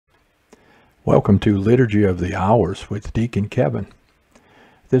Welcome to Liturgy of the Hours with Deacon Kevin.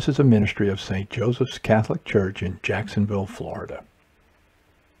 This is a ministry of St. Joseph's Catholic Church in Jacksonville, Florida.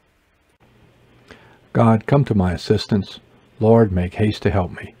 God, come to my assistance. Lord, make haste to help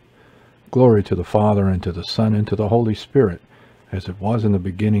me. Glory to the Father, and to the Son, and to the Holy Spirit, as it was in the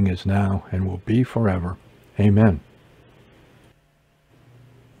beginning, is now, and will be forever. Amen.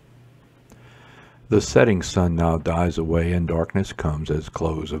 The setting sun now dies away, and darkness comes as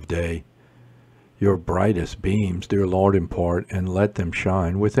close of day. Your brightest beams, dear Lord, impart, and let them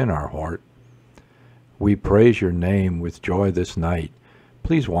shine within our heart. We praise your name with joy this night.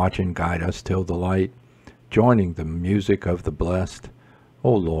 Please watch and guide us till the light, joining the music of the blessed.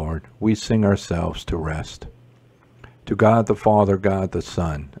 O Lord, we sing ourselves to rest. To God the Father, God the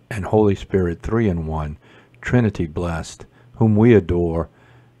Son, and Holy Spirit, three in one, Trinity blessed, whom we adore,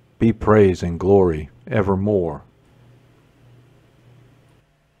 be praise and glory evermore.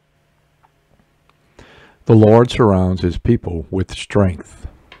 The Lord surrounds his people with strength.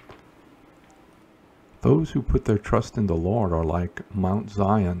 Those who put their trust in the Lord are like Mount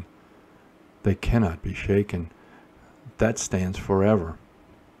Zion. They cannot be shaken. That stands forever.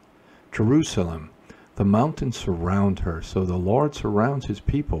 Jerusalem, the mountains surround her, so the Lord surrounds his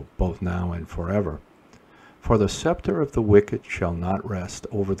people both now and forever. For the scepter of the wicked shall not rest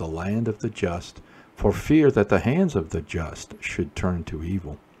over the land of the just, for fear that the hands of the just should turn to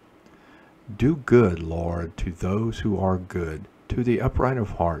evil. Do good, Lord, to those who are good, to the upright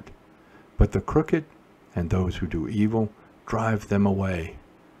of heart. But the crooked and those who do evil, drive them away.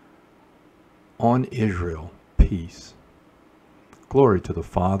 On Israel, peace. Glory to the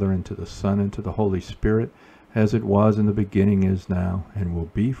Father, and to the Son, and to the Holy Spirit, as it was in the beginning, is now, and will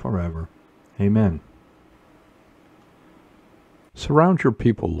be forever. Amen. Surround your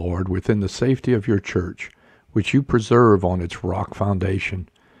people, Lord, within the safety of your church, which you preserve on its rock foundation.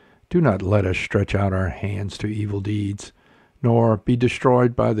 Do not let us stretch out our hands to evil deeds, nor be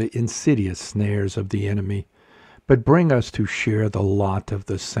destroyed by the insidious snares of the enemy, but bring us to share the lot of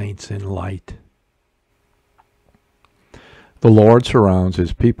the saints in light. The Lord surrounds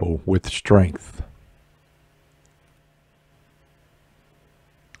his people with strength.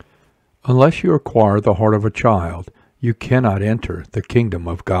 Unless you acquire the heart of a child, you cannot enter the kingdom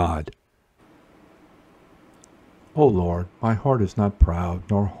of God. O Lord, my heart is not proud,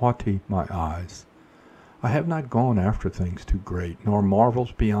 nor haughty my eyes. I have not gone after things too great, nor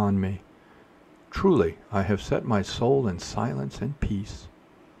marvels beyond me. Truly, I have set my soul in silence and peace.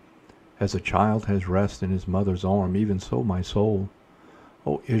 As a child has rest in his mother's arm, even so my soul.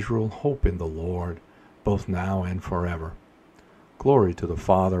 O Israel, hope in the Lord, both now and forever. Glory to the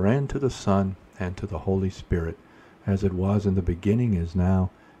Father, and to the Son, and to the Holy Spirit, as it was in the beginning, is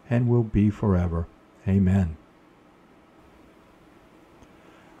now, and will be forever. Amen.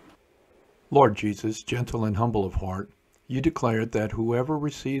 Lord Jesus, gentle and humble of heart, you declared that whoever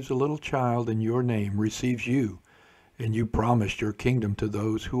receives a little child in your name receives you, and you promised your kingdom to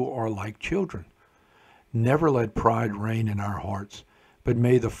those who are like children. Never let pride reign in our hearts, but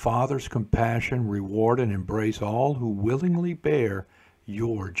may the Father's compassion reward and embrace all who willingly bear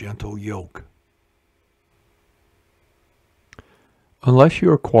your gentle yoke. Unless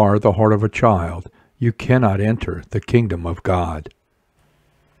you acquire the heart of a child, you cannot enter the kingdom of God.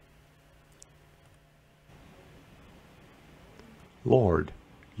 Lord,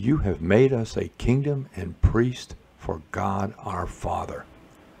 you have made us a kingdom and priest for God our Father.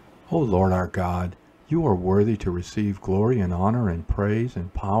 O Lord our God, you are worthy to receive glory and honor and praise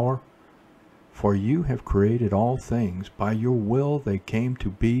and power. For you have created all things. By your will they came to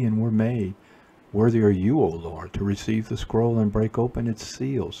be and were made. Worthy are you, O Lord, to receive the scroll and break open its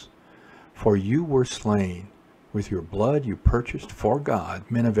seals. For you were slain. With your blood you purchased for God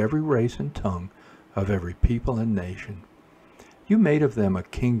men of every race and tongue, of every people and nation. You made of them a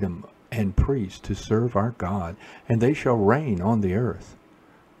kingdom and priests to serve our God, and they shall reign on the earth.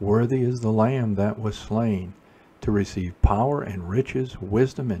 Worthy is the Lamb that was slain, to receive power and riches,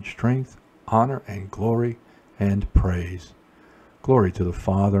 wisdom and strength, honor and glory and praise. Glory to the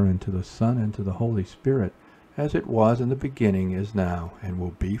Father, and to the Son, and to the Holy Spirit, as it was in the beginning, is now, and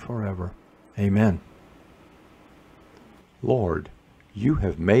will be forever. Amen. Lord, you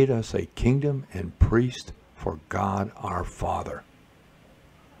have made us a kingdom and priest for God our Father.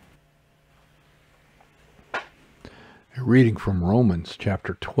 A reading from Romans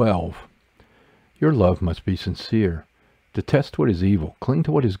chapter 12. Your love must be sincere. Detest what is evil. Cling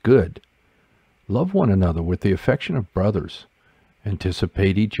to what is good. Love one another with the affection of brothers.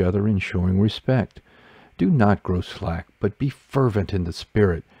 Anticipate each other in showing respect. Do not grow slack, but be fervent in the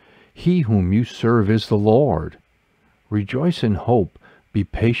Spirit. He whom you serve is the Lord. Rejoice in hope. Be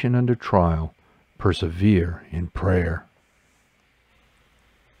patient under trial. Persevere in prayer.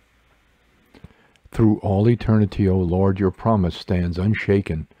 Through all eternity, O Lord, your promise stands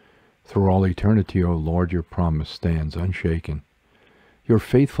unshaken. Through all eternity, O Lord, your promise stands unshaken. Your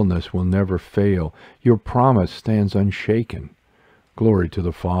faithfulness will never fail. Your promise stands unshaken. Glory to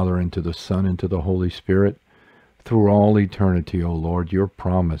the Father, and to the Son, and to the Holy Spirit. Through all eternity, O Lord, your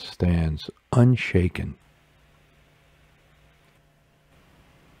promise stands unshaken.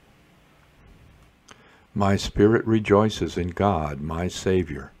 My spirit rejoices in God, my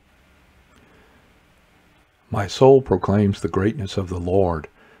Savior. My soul proclaims the greatness of the Lord.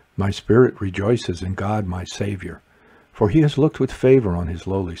 My spirit rejoices in God, my Savior, for he has looked with favor on his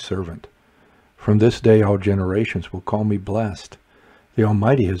lowly servant. From this day all generations will call me blessed. The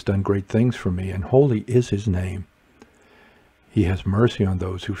Almighty has done great things for me, and holy is his name. He has mercy on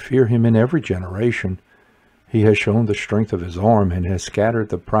those who fear him in every generation. He has shown the strength of his arm, and has scattered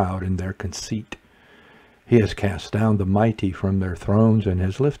the proud in their conceit. He has cast down the mighty from their thrones, and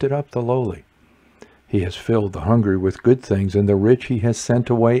has lifted up the lowly. He has filled the hungry with good things, and the rich he has sent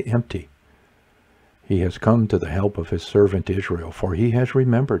away empty. He has come to the help of his servant Israel, for he has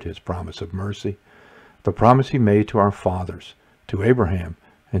remembered his promise of mercy, the promise he made to our fathers, to Abraham,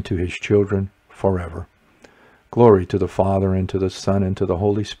 and to his children forever. Glory to the Father, and to the Son, and to the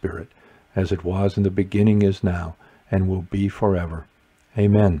Holy Spirit, as it was in the beginning, is now, and will be forever.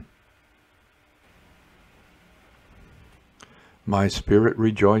 Amen. My spirit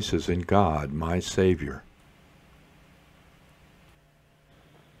rejoices in God, my Savior.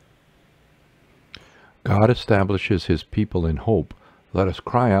 God establishes his people in hope. Let us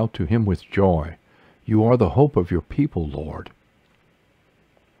cry out to him with joy. You are the hope of your people, Lord.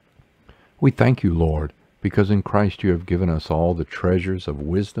 We thank you, Lord, because in Christ you have given us all the treasures of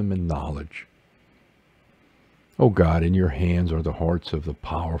wisdom and knowledge. O God, in your hands are the hearts of the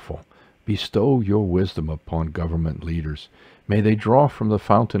powerful. Bestow your wisdom upon government leaders. May they draw from the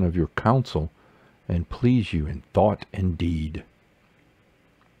fountain of your counsel and please you in thought and deed.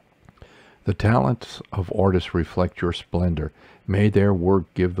 The talents of artists reflect your splendor. May their work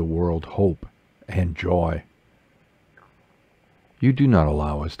give the world hope and joy. You do not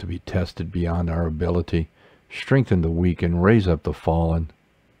allow us to be tested beyond our ability. Strengthen the weak and raise up the fallen.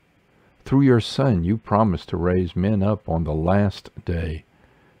 Through your Son, you promised to raise men up on the last day.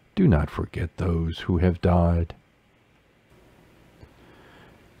 Do not forget those who have died.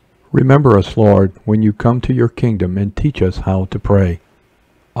 Remember us, Lord, when you come to your kingdom, and teach us how to pray.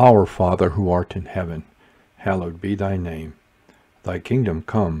 Our Father who art in heaven, hallowed be thy name. Thy kingdom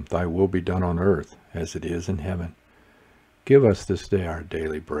come, thy will be done on earth as it is in heaven. Give us this day our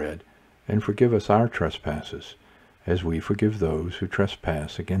daily bread, and forgive us our trespasses, as we forgive those who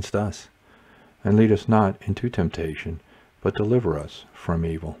trespass against us. And lead us not into temptation, but deliver us from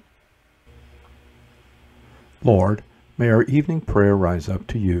evil. Lord, may our evening prayer rise up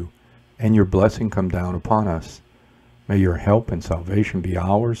to you, and your blessing come down upon us. May your help and salvation be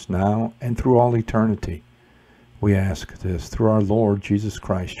ours now and through all eternity. We ask this through our Lord Jesus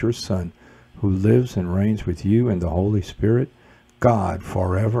Christ, your Son, who lives and reigns with you in the Holy Spirit, God,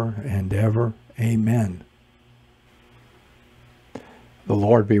 forever and ever. Amen. The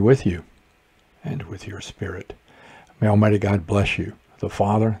Lord be with you, and with your spirit. May Almighty God bless you, the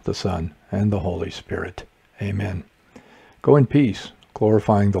Father, the Son, and the Holy Spirit. Amen. Go in peace,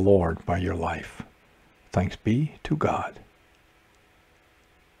 glorifying the Lord by your life. Thanks be to God.